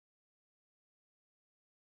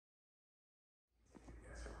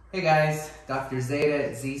Hey guys, Dr. Zadeh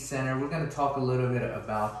at Z Center. We're going to talk a little bit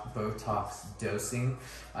about Botox dosing.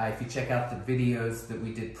 If you check out the videos that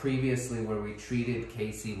we did previously where we treated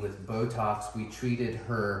Casey with Botox, we treated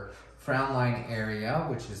her frown line area,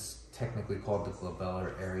 which is technically called the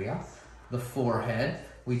glabellar area, the forehead.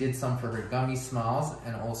 We did some for her gummy smiles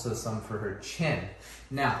and also some for her chin.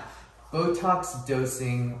 Now, Botox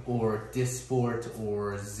dosing or Dysport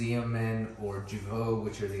or Xeomin or Jeuveau,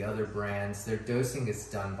 which are the other brands, their dosing is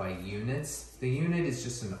done by units. The unit is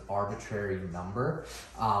just an arbitrary number.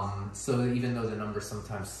 So even though the numbers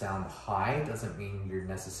sometimes sound high, doesn't mean you're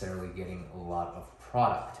necessarily getting a lot of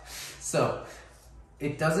product. So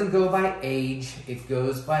it doesn't go by age, it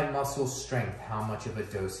goes by muscle strength, how much of a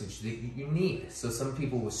dosage that you need. So some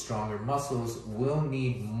people with stronger muscles will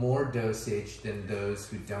need more dosage than those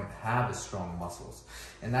who don't have as strong muscles.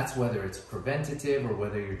 And that's whether it's preventative or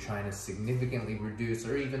whether you're trying to significantly reduce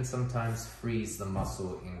or even sometimes freeze the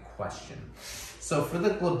muscle in question. So for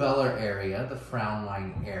the glabellar area, the frown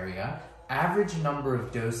line area, average number of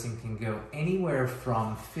dosing can go anywhere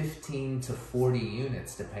from 15 to 40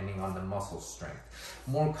 units depending on the muscle strength.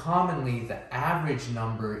 More commonly, the average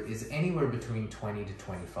number is anywhere between 20 to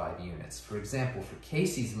 25 units. For example, for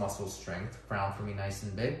Casey's muscle strength, frown for me nice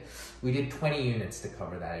and big, we did 20 units to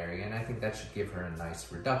cover that area, and I think that should give her a nice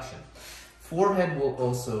reduction. Forehead will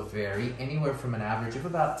also vary, anywhere from an average of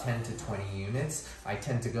about 10 to 20 units. I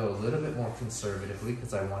tend to go a little bit more conservatively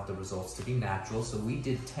because I want the results to be natural, so we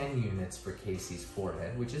did 10 units for Casey's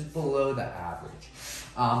forehead, which is below the average.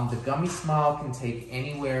 The gummy smile can take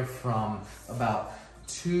anywhere from about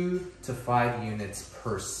 2 to 5 units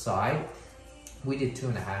per side. We did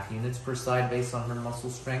 2.5 units per side based on her muscle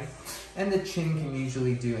strength. And the chin can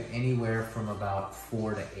usually do anywhere from about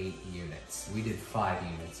 4 to 8 units. We did 5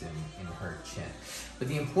 units in her chin. But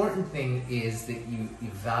the important thing is that you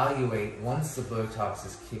evaluate, once the Botox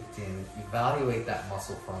is kicked in, evaluate that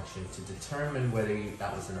muscle function to determine whether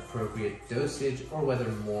that was an appropriate dosage or whether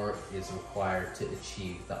more is required to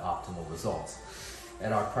achieve the optimal results.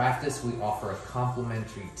 At our practice, we offer a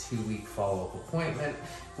complimentary 2-week follow-up appointment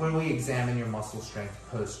where we examine your muscle strength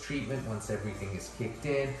post-treatment once everything is kicked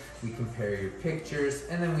in. We compare your pictures,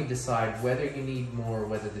 and then we decide whether you need more,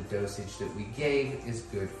 whether the dosage that we gave is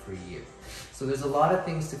good for you. So there's a lot of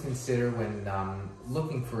things to consider when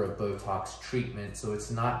looking for a Botox treatment. So it's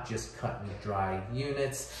not just cut and dry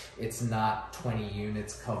units. It's not 20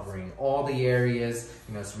 units covering all the areas.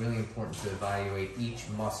 You know, it's really important to evaluate each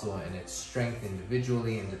muscle and its strength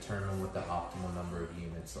individually and determine what the optimal number of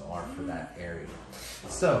units are for that area.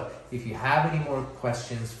 So if you have any more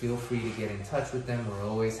questions, feel free to get in touch with them. We're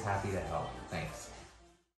always happy to help. Thanks.